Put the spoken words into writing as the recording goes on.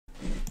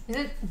Is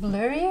it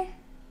blurry?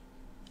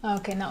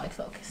 Okay, now it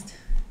focused.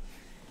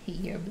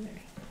 You're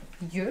blurry.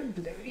 You're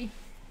blurry.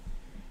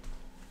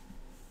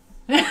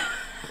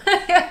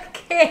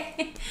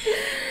 Okay.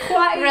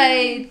 Quite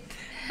right.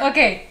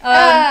 Okay.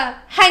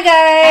 Hi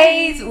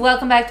guys!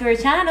 Welcome back to our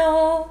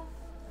channel.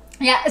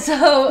 Yeah,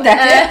 so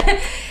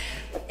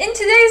in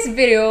today's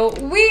video,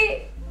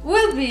 we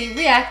will be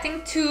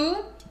reacting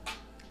to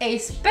a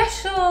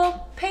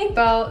special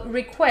PayPal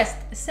request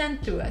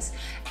sent to us.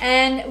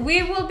 And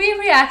we will be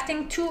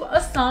reacting to a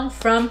song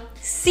from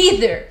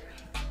Seether.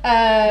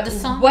 The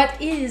song?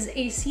 What is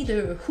a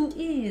Seether? Who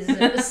is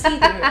a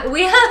Seether?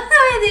 We have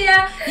no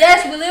idea.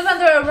 Yes, we live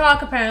under a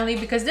rock apparently,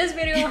 because this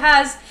video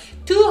has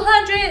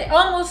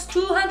almost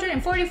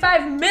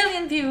 245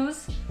 million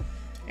views.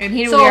 And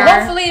here so we are.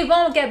 Hopefully it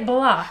won't get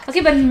blocked.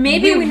 Okay, but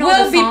maybe we know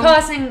will the be song.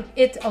 pausing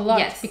it a lot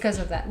Yes. because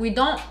of that. We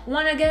don't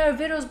want to get our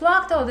videos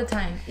blocked all the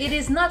time. It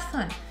is not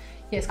fun.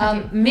 Yes,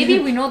 maybe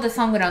we know the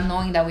song without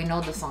knowing that we know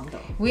the song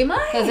though. We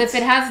might. Because if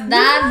it has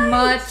that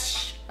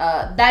much,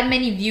 that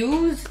many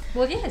views.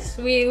 Well, yes,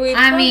 we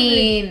I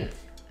mean,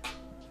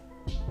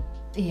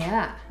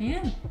 yeah.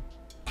 Yeah.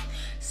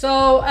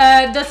 So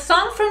the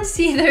song from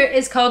Seether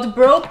is called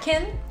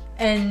Broken,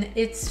 and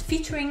it's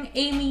featuring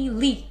Amy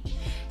Lee.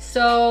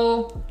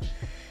 So,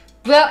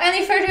 well,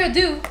 any further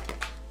ado,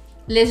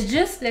 let's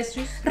just Ria.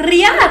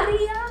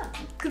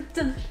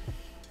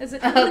 Is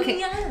it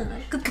Okay.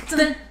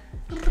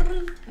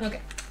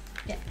 Okay.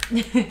 Yeah.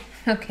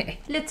 Okay.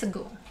 Let's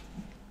go.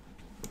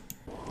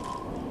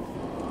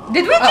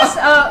 Did we just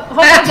hold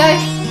on,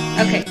 guys?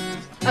 Okay.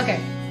 Okay.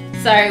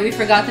 Sorry, we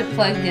forgot to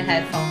plug the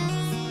headphones.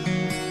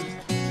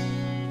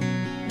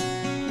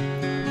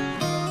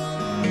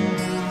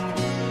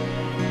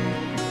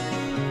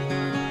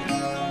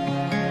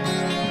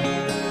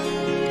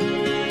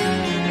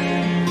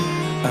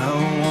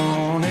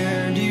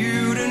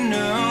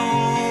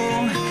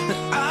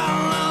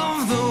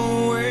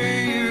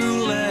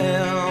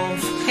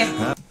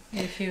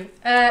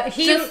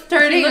 Just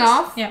starting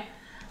off. Yeah.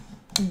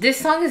 This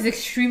song is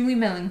extremely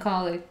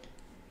melancholic.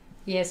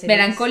 Yes, it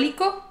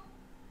Melancólico? is.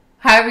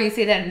 However you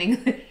say that in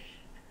English.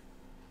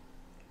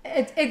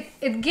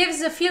 It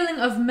gives a feeling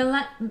of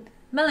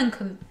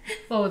melancholy.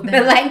 Oh,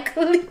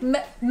 Melancholy?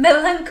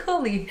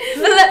 Melancholy.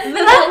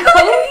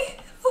 Melancholy.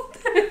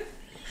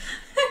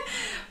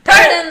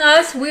 Pardon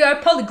us, we are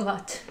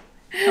polyglot.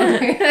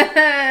 Okay.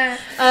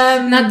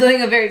 Not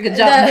doing a very good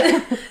job.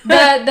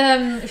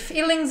 The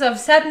feelings of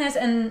sadness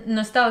and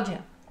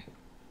nostalgia.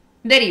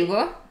 There you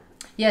go.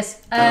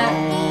 Yes.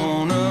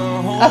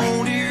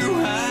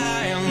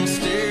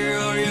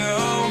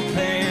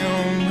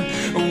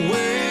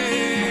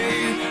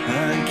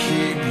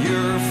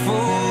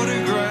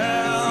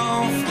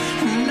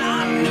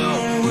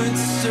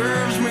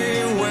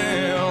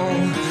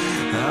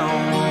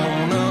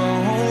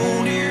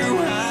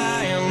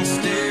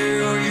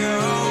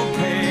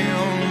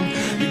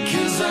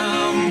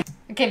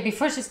 Okay,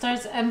 before she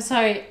starts, I'm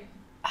sorry.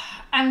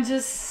 I'm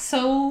just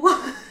so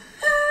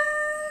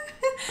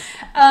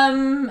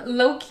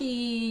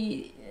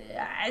low-key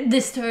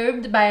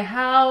disturbed by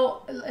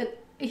how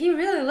he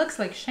really looks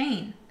like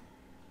Shane.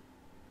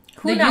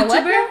 Who the now,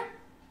 YouTuber? What?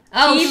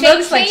 Oh, he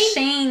looks like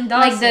Shane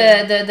Dawson.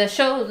 Like the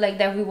show like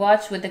that we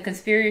watched with the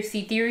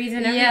conspiracy theories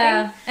and everything.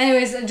 Yeah.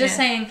 Anyways, just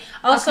saying.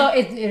 Also,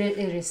 it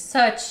is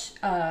such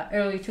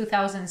early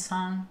 2000s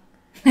song.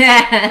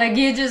 Like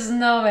you just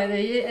know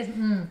it.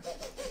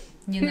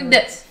 You know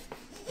it.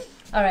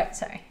 All right,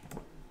 sorry.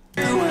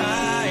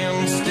 I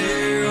am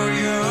still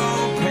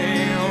your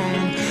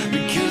pain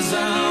because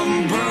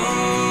I'm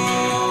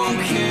broken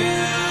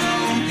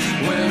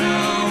when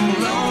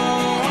I'm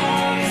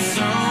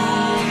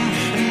lonesome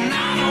and I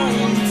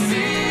don't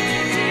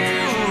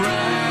feel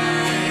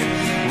right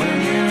when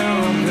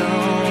you're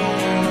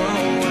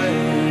gone away.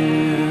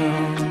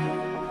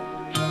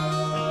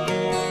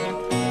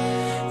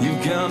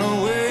 You've gone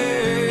away.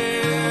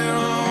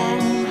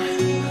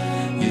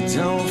 You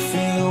don't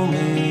feel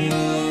me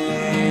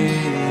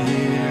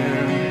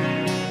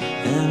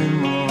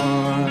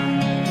anymore.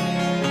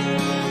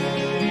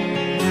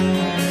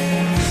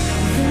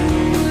 The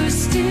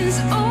worst is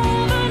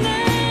over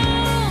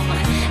now,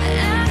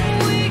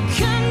 and we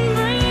can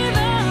breathe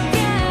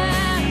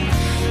again.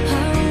 I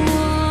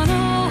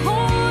wanna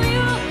hold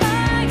you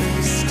high,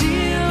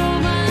 steal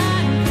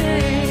my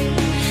pain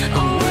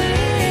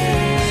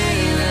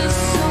away. There's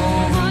so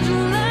much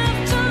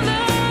left to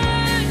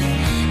learn,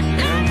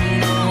 and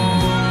no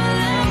one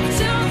left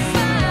to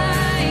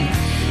fight.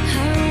 I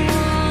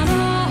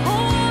wanna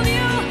hold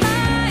you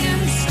high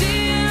and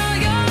steal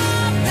your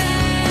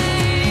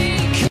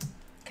pain.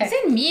 Is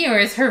it me or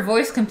is her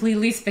voice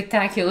completely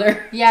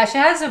spectacular? Yeah, she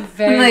has a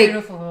very Like,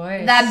 beautiful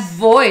voice. That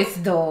voice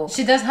though.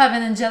 She does have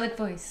an angelic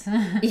voice.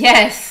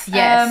 Yes,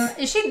 yes.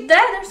 Is she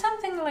dead or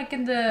something, like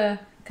in the...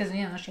 Because,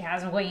 you know, she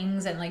has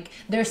wings and, like,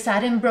 they're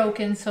sad and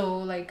broken, so,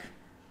 like...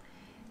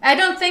 I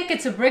don't think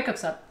it's a breakup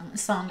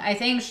song. I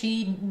think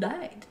she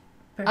died,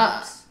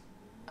 perhaps.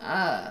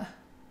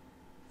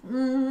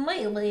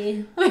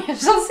 Maybe. We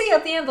shall see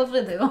at the end of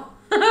the video.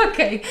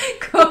 Okay,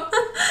 cool.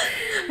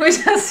 We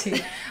shall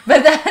see.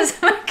 But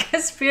that's my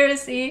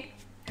conspiracy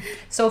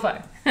so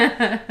far.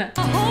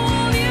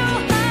 Hold you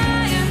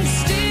high and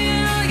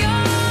steal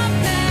your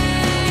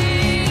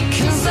pain.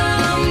 'Cause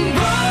I'm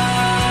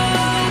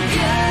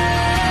broken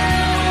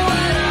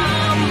when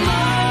I'm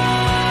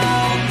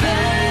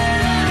open,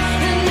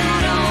 and I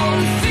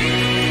don't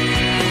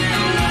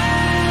feel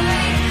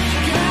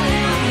like I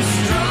am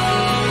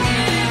strong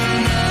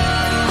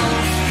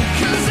enough.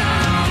 'Cause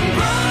I'm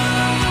broken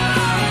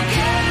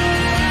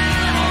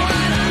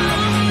when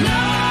I'm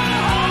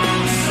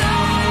not so,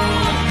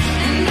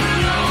 and I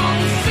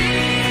don't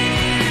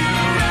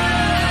feel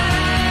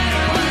right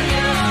when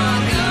you're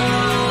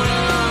gone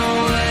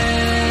away.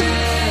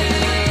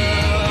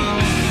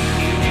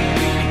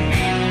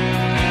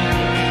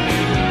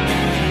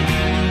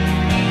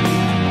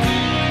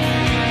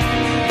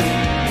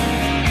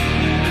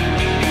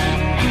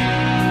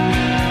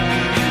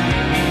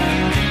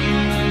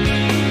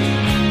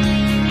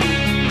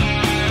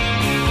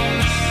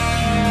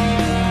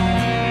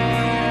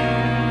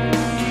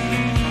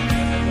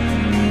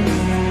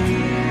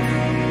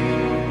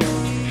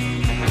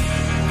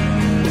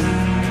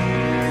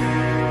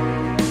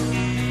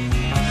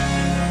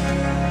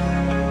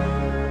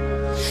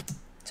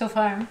 So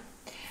far.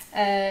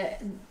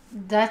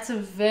 That's a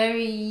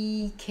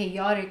very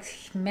chaotic,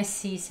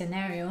 messy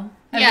scenario.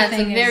 Yeah, it's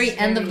Everything a very is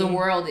end of the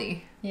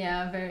worldy.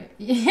 Yeah, very.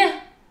 Yeah.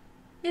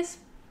 Yes.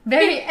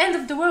 Very end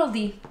of the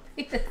worldy.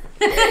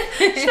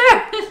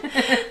 Sure.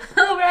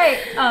 All right.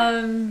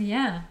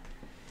 Yeah.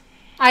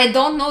 I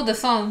don't know the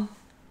song.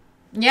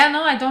 Yeah.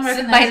 No, I don't So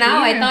recognize by it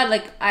now, I either. thought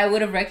like I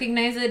would have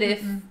recognized it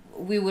if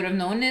we would have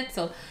known it.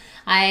 So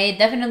I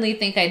definitely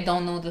think I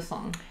don't know the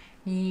song.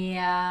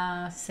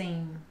 Yeah.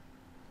 Same.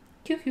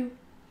 Cuckoo.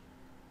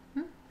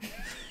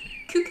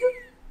 Cuckoo.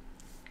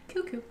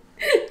 Cuckoo.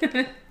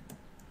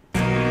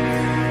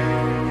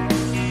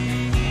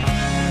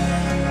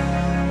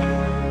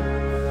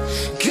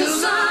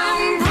 Cause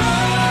I'm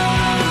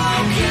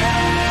broken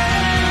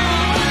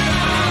when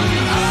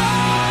I'm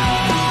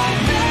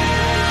open,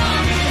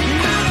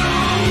 and I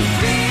don't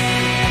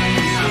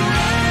feel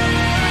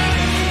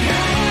like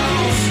I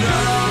am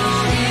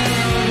strong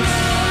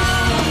enough.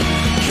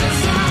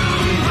 'Cause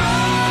I'm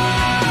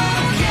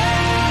broken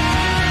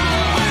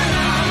when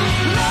I'm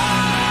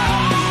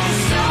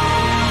lost,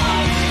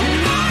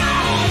 and I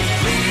don't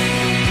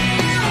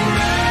feel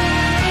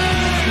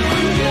right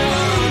when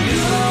you're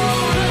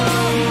gone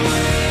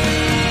away.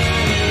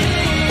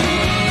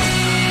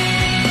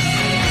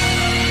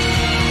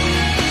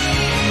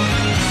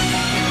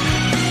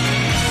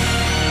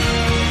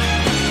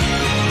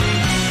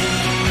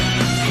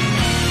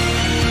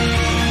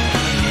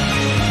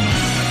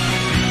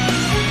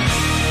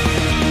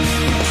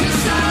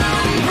 Cause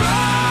I'm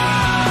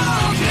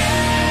broken.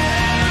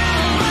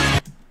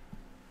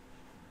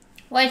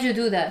 Why'd you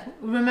do that?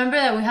 Remember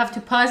that we have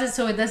to pause it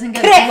so it doesn't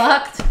get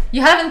blocked.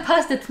 You haven't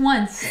paused it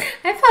once.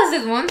 I paused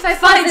it once. I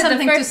Find paused it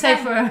something the to first say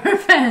time. for our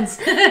fans.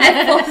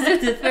 I paused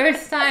it the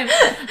first time.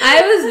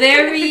 I was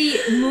very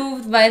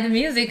moved by the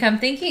music. I'm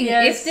thinking,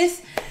 Yes. if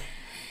this,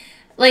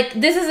 like,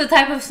 this is the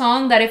type of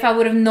song that if I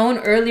would have known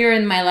earlier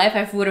in my life,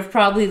 I would have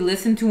probably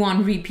listened to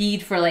on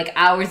repeat for like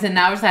hours and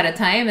hours at a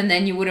time, and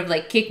then you would have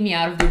like kicked me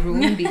out of the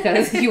room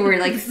because you were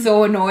like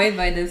so annoyed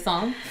by this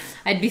song.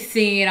 I'd be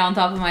singing it on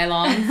top of my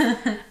lungs.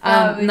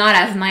 Not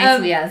as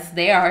nicely as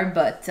they are,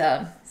 but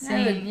I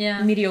Same, would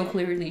yeah.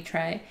 mediocrely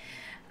try.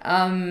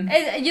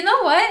 You know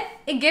what?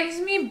 It gives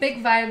me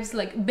big vibes,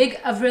 like big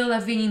Avril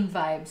Lavigne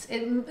vibes.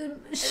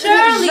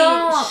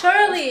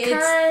 Surely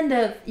it's kind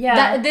of, yeah.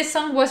 that this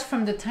song was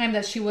from the time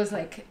that she was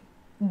like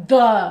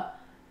the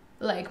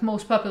like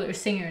most popular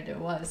singer there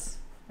was.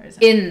 Or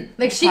something. In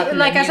Like she popular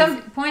like at some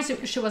music. points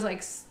she was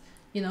like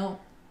you know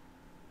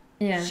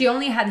Yeah. she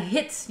only had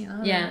hits, you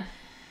know. Yeah.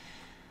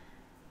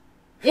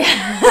 Yeah.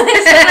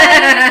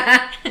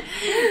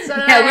 So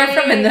Yeah, we're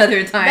from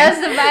another time. That's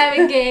the vibe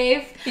it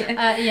gave.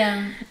 Yeah.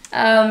 Yeah.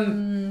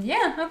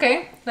 Yeah.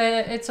 Okay.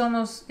 But it's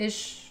almost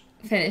ish.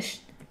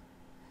 Finished.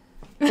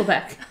 Go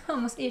back.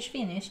 Almost ish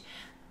finished.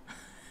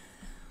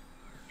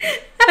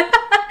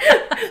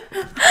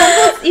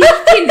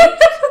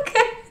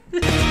 Okay.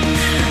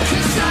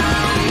 Cause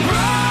I'm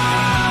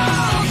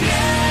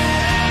broken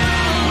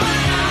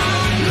when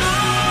I'm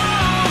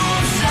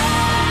lost,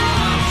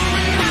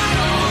 and I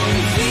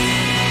don't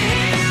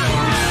feel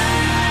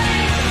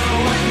right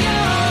when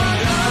you're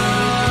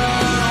gone.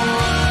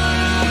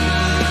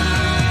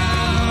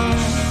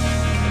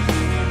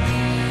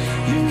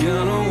 You're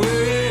gone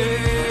away.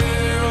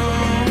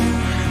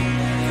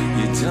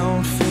 You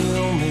don't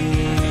feel me.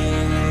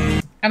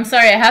 I'm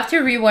sorry, I have to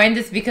rewind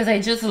this because I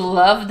just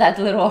love that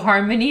little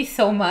harmony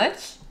so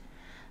much.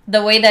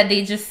 The way that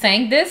they just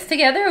sang this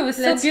together, it was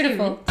so Let's hear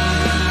beautiful.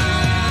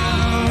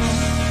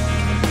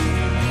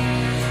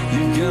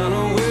 You're gone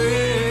away.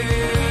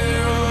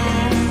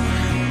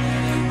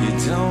 You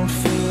don't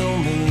feel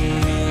me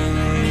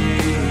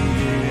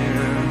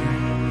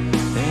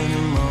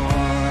anymore.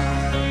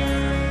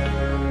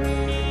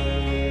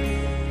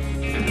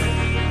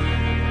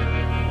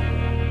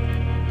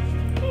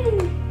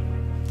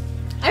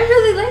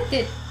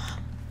 liked it.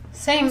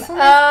 Same.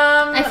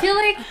 I feel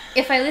like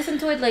if I listen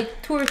to it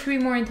like 2 or 3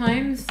 more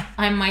times,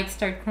 I might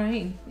start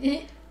crying.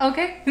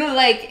 Okay.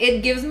 Like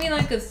it gives me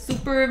like a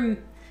super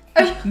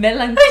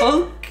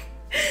melancholic.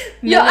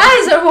 Your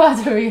eyes are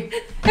watery.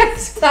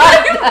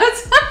 Stop.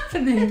 What's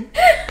happening?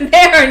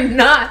 They are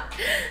not.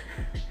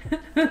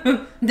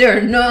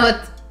 They're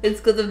not. It's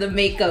because of the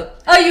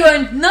makeup. Oh, you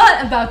are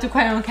not about to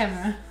cry on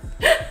camera.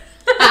 Okay.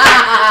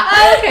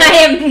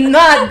 I am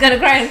not gonna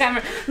cry on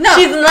camera. No,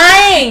 she's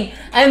lying.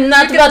 I'm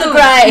not about to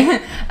cry.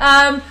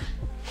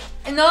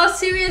 In all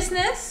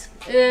seriousness,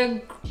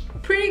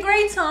 pretty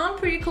great song.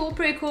 Pretty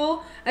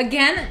cool.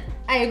 Again,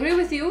 I agree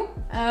with you.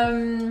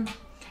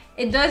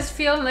 It does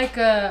feel like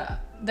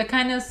the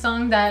kind of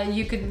song that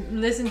you could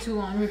listen to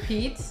on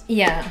repeat.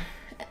 Yeah.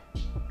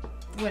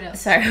 What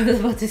else? Sorry, I was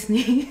about to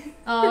sneeze.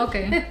 Oh,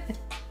 okay.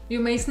 You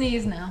may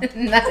sneeze now.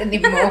 Not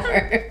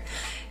anymore.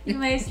 You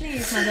may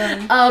sneeze, my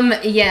darling.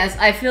 Yes,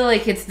 I feel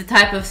like it's the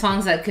type of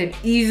songs that could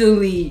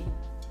easily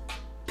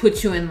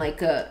put you in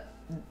like a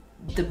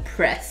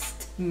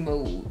depressed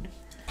mode.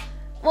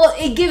 Well,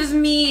 it gives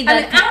me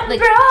that I'm like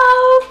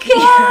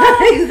broken.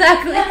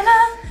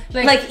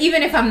 exactly. Like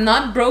even if I'm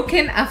not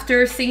broken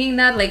after singing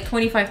that like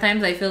 25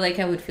 times, I feel like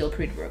I would feel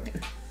pretty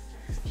broken.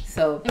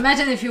 So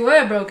imagine if you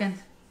were broken.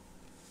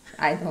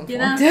 I don't You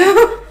want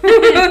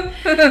know?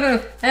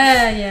 to.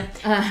 Yeah.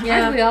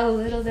 Aren't we all a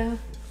little though?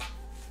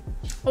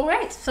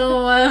 Alright,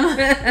 so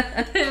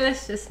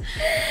let's just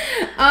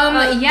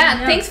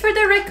yeah, thanks for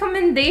the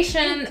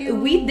recommendation. Thank you.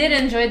 We did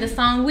enjoy the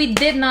song. We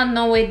did not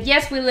know it.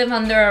 Yes, we live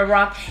under a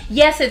rock.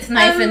 Yes, it's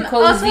nice and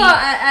cozy. Also,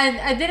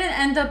 I didn't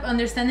end up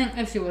understanding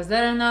if she was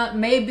that or not.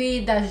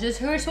 Maybe that's just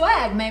her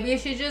swag. Maybe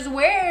she just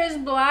wears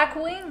black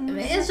wings.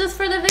 It's just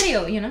for the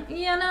video, you know.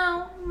 You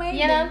know, maybe.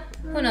 You know,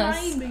 who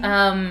knows? Maybe.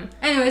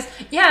 Anyways,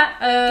 yeah,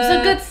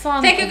 it's a good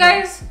song. Thank you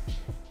guys.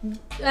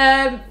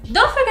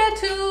 Don't forget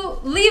to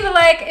leave a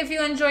like if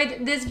you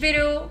enjoyed this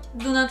video.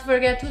 Do not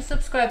forget to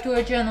subscribe to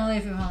our channel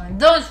if you haven't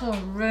done so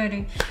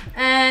already,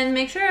 and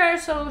make sure our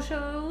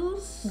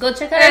socials. Go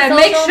check out our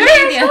social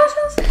media. Our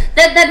socials.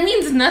 That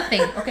means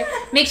nothing. Okay,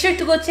 make sure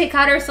to go check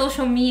out our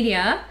social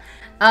media.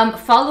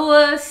 Follow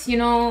us. You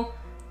know.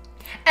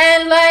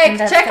 And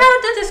check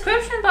out the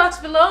description box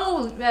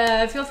below.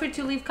 Feel free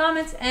to leave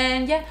comments,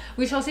 and yeah,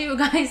 we shall see you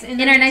guys in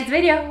our next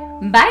video.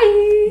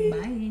 Bye.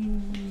 Bye.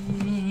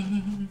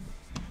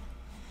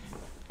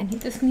 I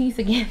need to sneeze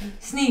again.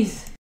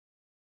 Sneeze.